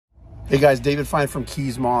Hey guys, David Fine from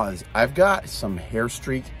Keys Moths. I've got some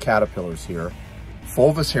hairstreak caterpillars here.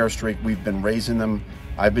 Fulvous Hairstreak, we've been raising them.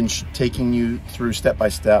 I've been taking you through step by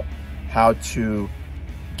step how to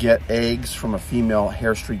get eggs from a female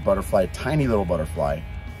hairstreak butterfly, a tiny little butterfly,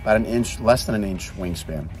 about an inch, less than an inch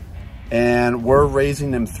wingspan. And we're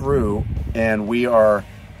raising them through, and we are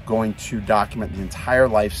going to document the entire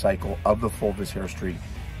life cycle of the Fulvous Hairstreak.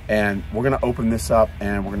 And we're gonna open this up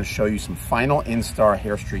and we're gonna show you some final instar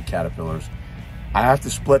hairstreak caterpillars. I have to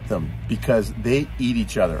split them because they eat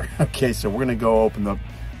each other. Okay, so we're gonna go open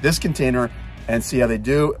this container and see how they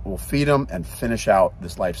do. We'll feed them and finish out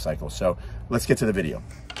this life cycle. So let's get to the video.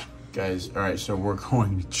 Guys, all right, so we're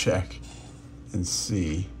going to check and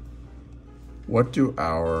see what do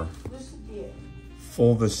our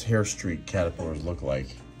Fulvous Hairstreak caterpillars look like.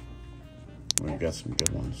 We've got some good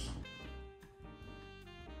ones.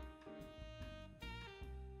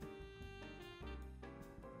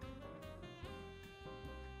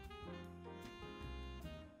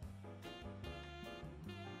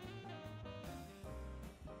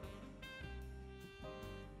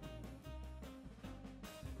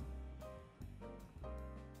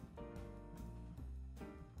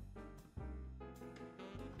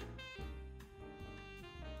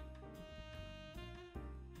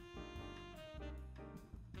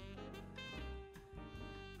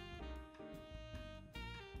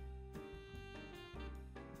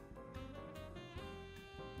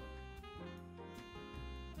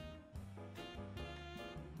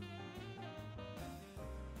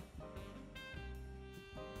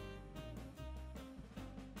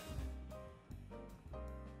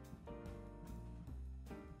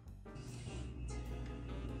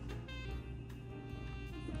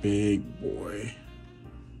 Big boy.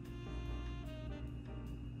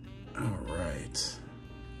 All right.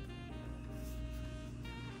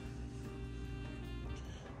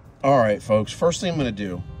 All right, folks, first thing I'm gonna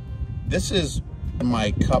do, this is my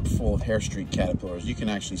cup full of hairstreak caterpillars. You can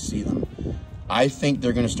actually see them. I think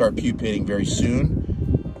they're gonna start pupating very soon,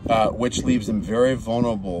 which leaves them very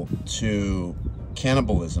vulnerable to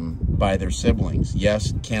cannibalism by their siblings.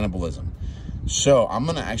 Yes, cannibalism. So I'm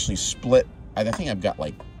gonna actually split, I think I've got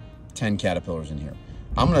like 10 caterpillars in here.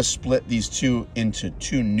 I'm gonna split these two into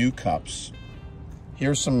 2 new cups.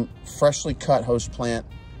 Here's some freshly cut host plant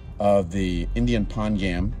of the Indian pond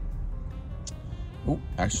gam. Oh,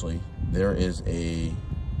 actually, there is a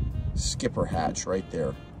skipper hatch right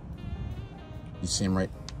there. You see him right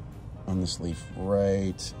on this leaf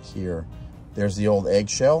right here. There's the old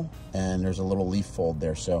eggshell, and there's a little leaf fold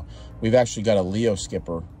there. So we've actually got a Leo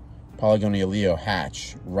skipper, Polygonia Leo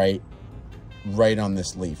hatch right on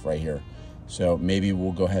this leaf right here. So maybe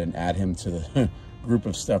we'll go ahead and add him to the group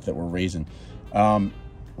of stuff that we're raising.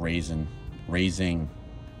 Raising,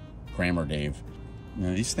 grammar Dave.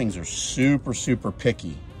 Now these things are super, super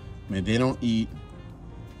picky. I mean, they don't eat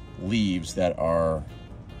leaves that are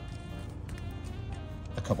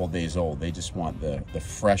a couple of days old. They just want the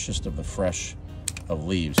freshest of the fresh of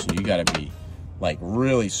leaves. So you gotta be like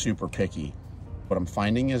really super picky. What I'm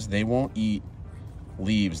finding is they won't eat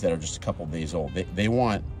leaves that are just a couple days old. They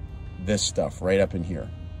want this stuff right up in here.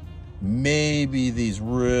 Maybe these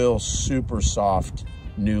real super soft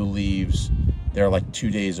new leaves. They're like 2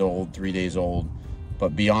 days old, 3 days old.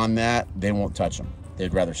 But beyond that, they won't touch them.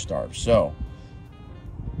 They'd rather starve. So,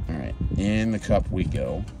 all right, in the cup we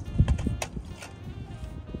go.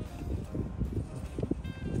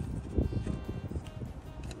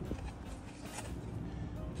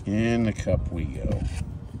 In the cup we go.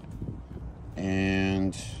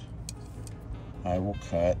 And I will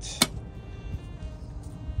cut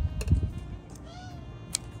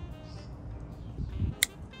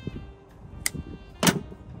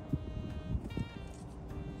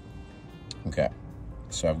okay,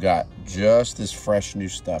 so I've got just this fresh new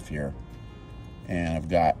stuff here, and I've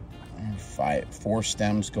got 4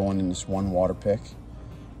 stems going in this one water pick,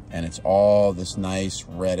 and it's all this nice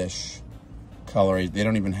reddish color. They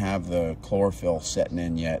don't even have the chlorophyll setting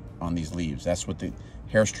in yet on these leaves. That's what the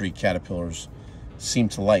hairstreak caterpillars seem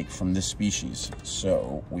to like from this species.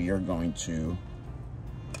 So we are going to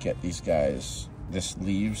get these guys, this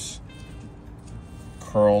leaves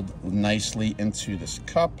curled nicely into this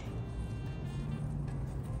cup.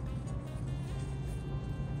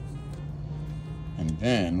 And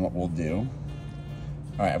then what we'll do,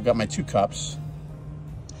 all right, I've got my 2 cups.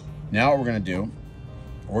 Now what we're gonna do,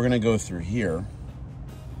 we're gonna go through here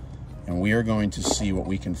and we are going to see what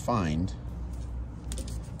we can find,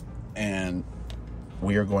 and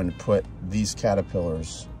we are going to put these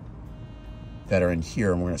caterpillars that are in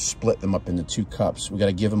here, and we're gonna split them up into 2 cups. We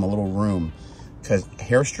gotta give them a little room because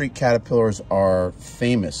hair streak caterpillars are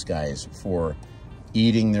famous, guys, for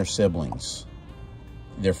eating their siblings.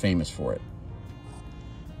 They're famous for it.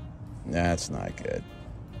 That's not good.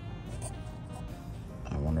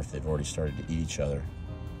 I wonder if they've already started to eat each other.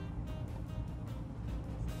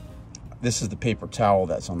 This is the paper towel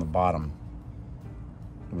that's on the bottom.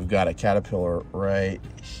 We've got a caterpillar right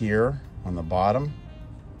here on the bottom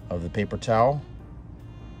of the paper towel.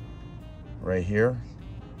 Right here.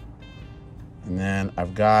 And then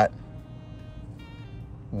I've got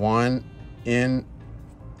one in,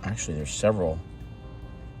 actually there's several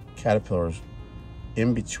caterpillars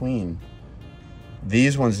in between.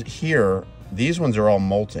 These ones here, these ones are all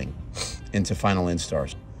molting into final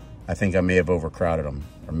instars. I think I may have overcrowded them,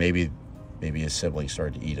 or maybe a sibling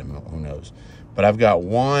started to eat them, who knows. But I've got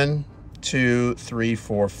 1, 2, 3,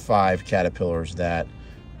 4, 5 caterpillars that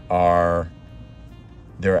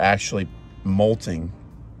they're actually molting.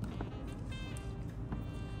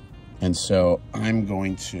 And so I'm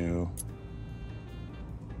going to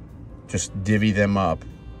just divvy them up,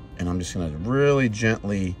 and I'm just gonna really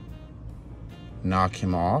gently knock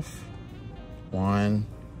him off. 1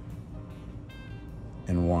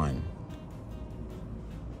 and 1.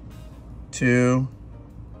 2,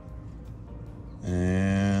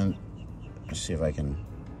 and let's see if I can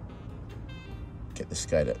get this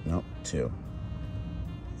guy to, nope, 2.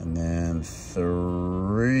 And then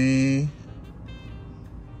 3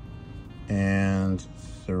 and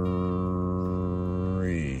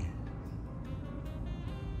 3.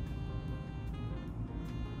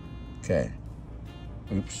 Okay.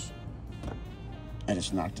 Oops. I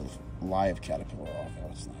just knocked a live caterpillar off. That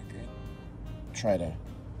was not good.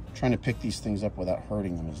 Trying to pick these things up without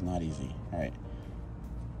hurting them is not easy. All right.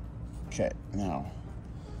 Okay, now,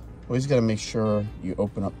 always got to make sure you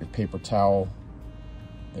open up your paper towel.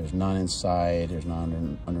 There's none inside, there's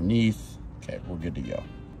none underneath. Okay, we're good to go.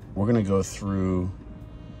 We're gonna go through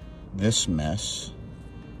this mess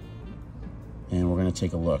and we're gonna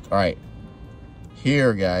take a look. All right,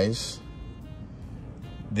 here, guys,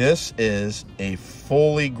 this is a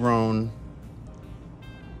fully grown,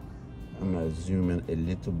 I'm gonna zoom in a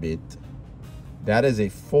little bit. That is a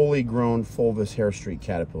fully grown Fulvous Hairstreak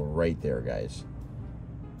caterpillar right there, guys.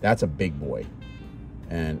 That's a big boy.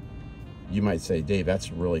 And you might say, Dave,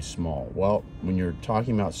 that's really small. Well, when you're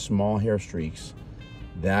talking about small hair streaks,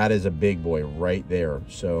 that is a big boy right there.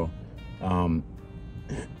 So I'm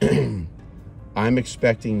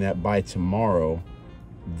expecting that by tomorrow,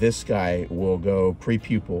 this guy will go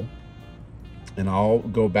pre-pupal, and I'll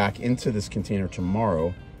go back into this container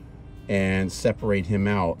tomorrow and separate him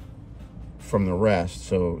out from the rest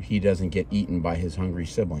so he doesn't get eaten by his hungry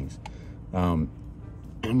siblings. I'm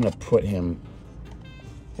gonna put him,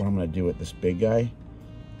 what I'm gonna do with this big guy,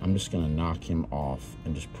 I'm just gonna knock him off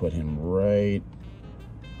and just put him right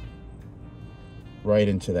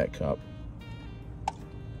into that cup.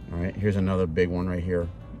 All right, here's another big one right here.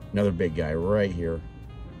 Another big guy right here.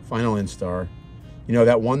 Final instar. You know,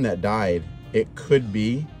 that one that died, it could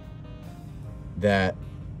be that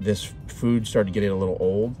this food started getting a little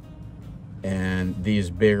old and these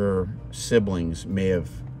bigger siblings may have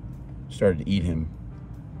started to eat him,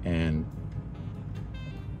 and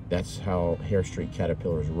that's how hair streak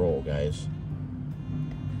caterpillars roll, guys.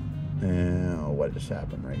 And what just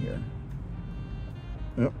happened right here?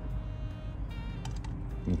 Yep.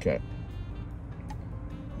 Okay.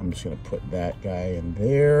 I'm just gonna put that guy in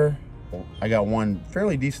there. I got one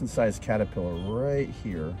fairly decent sized caterpillar right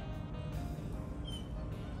here.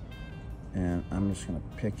 And I'm just gonna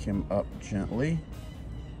pick him up gently,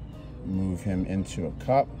 move him into a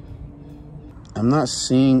cup. I'm not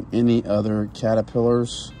seeing any other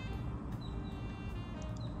caterpillars.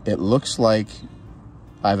 It looks like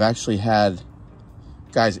I've actually had,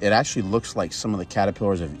 guys, it actually looks like some of the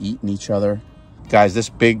caterpillars have eaten each other. Guys, this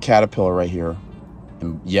big caterpillar right here,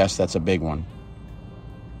 and yes, that's a big one,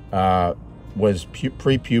 was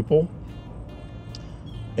pre-pupal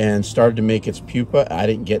and started to make its pupa. I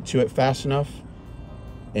didn't get to it fast enough,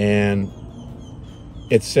 and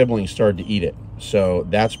its siblings started to eat it. So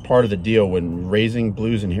that's part of the deal when raising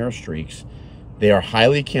blues and hair streaks. They are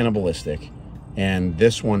highly cannibalistic, and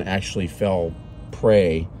this one actually fell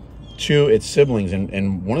prey to its siblings.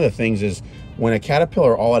 And one of the things is, when a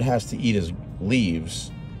caterpillar, all it has to eat is leaves,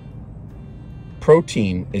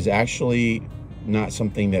 protein is actually not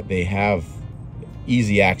something that they have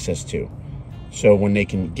easy access to. So when they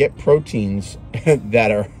can get proteins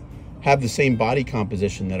that have the same body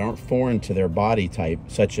composition, that aren't foreign to their body type,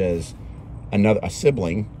 such as a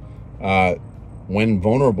sibling, when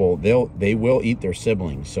vulnerable, they will eat their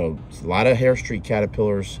siblings. So a lot of hair streak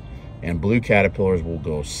caterpillars and blue caterpillars will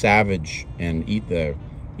go savage and eat either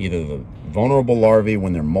the vulnerable larvae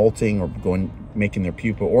when they're molting or making their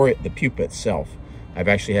pupa, or the pupa itself. I've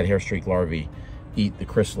actually had hairstreak larvae eat the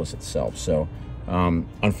chrysalis itself. So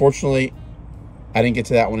unfortunately, I didn't get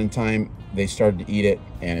to that one in time. They started to eat it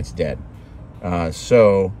and it's dead.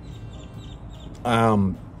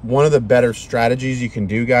 One of the better strategies you can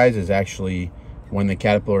do, guys, is actually when the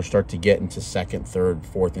caterpillars start to get into second, third,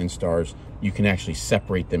 fourth instars, you can actually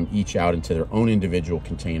separate them each out into their own individual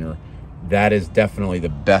container. That is definitely the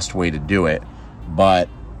best way to do it. But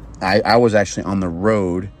I was actually on the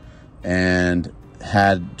road and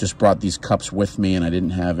had just brought these cups with me, and I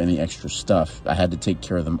didn't have any extra stuff. I had to take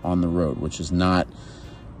care of them on the road, which is not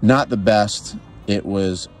the best. It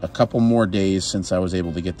was a couple more days since I was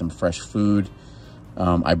able to get them fresh food.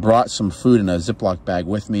 I brought some food in a Ziploc bag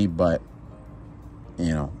with me, but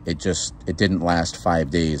you know, it didn't last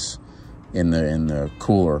 5 days in the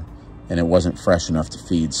cooler, and it wasn't fresh enough to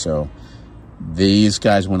feed. So these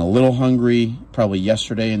guys went a little hungry probably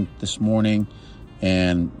yesterday and this morning,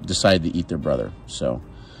 and decided to eat their brother,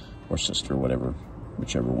 or sister, whichever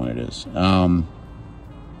one it is. I'm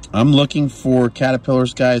looking for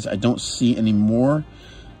caterpillars, guys. I don't see any more.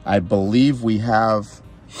 I believe we have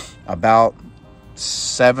about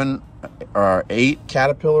 7 or 8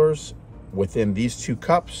 caterpillars within these 2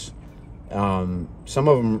 cups. A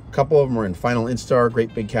couple of them are in final instar,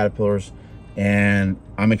 great big caterpillars, and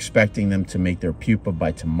I'm expecting them to make their pupa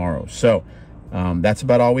by tomorrow. So that's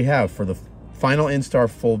about all we have for the final instar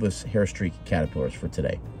Fulvous Hairstreak caterpillars for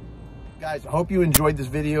today. Guys, I hope you enjoyed this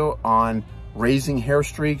video on raising hair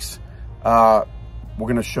streaks. We're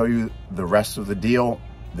going to show you the rest of the deal,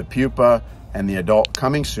 the pupa and the adult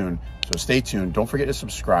coming soon. So stay tuned. Don't forget to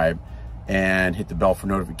subscribe and hit the bell for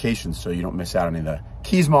notifications so you don't miss out on any of the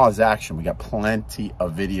Keys Moths action. We got plenty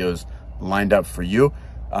of videos lined up for you.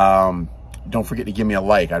 Don't forget to give me a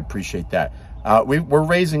like. I'd appreciate that. We're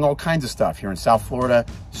raising all kinds of stuff here in South Florida.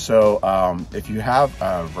 So if you have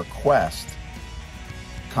a request,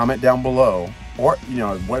 comment down below, or you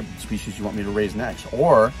know what species you want me to raise next,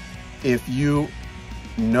 or if you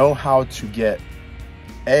know how to get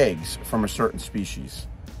eggs from a certain species,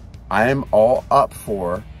 I am all up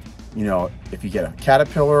for, you know, if you get a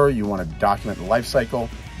caterpillar, you want to document the life cycle,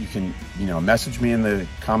 you can, you know, message me in the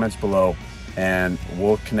comments below and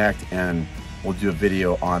we'll connect and we'll do a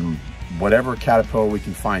video on whatever caterpillar we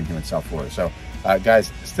can find here in South Florida. So guys,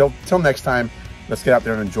 till next time, let's get out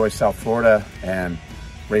there and enjoy South Florida and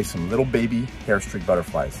raise some little baby hairstreak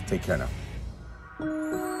butterflies. Take care now.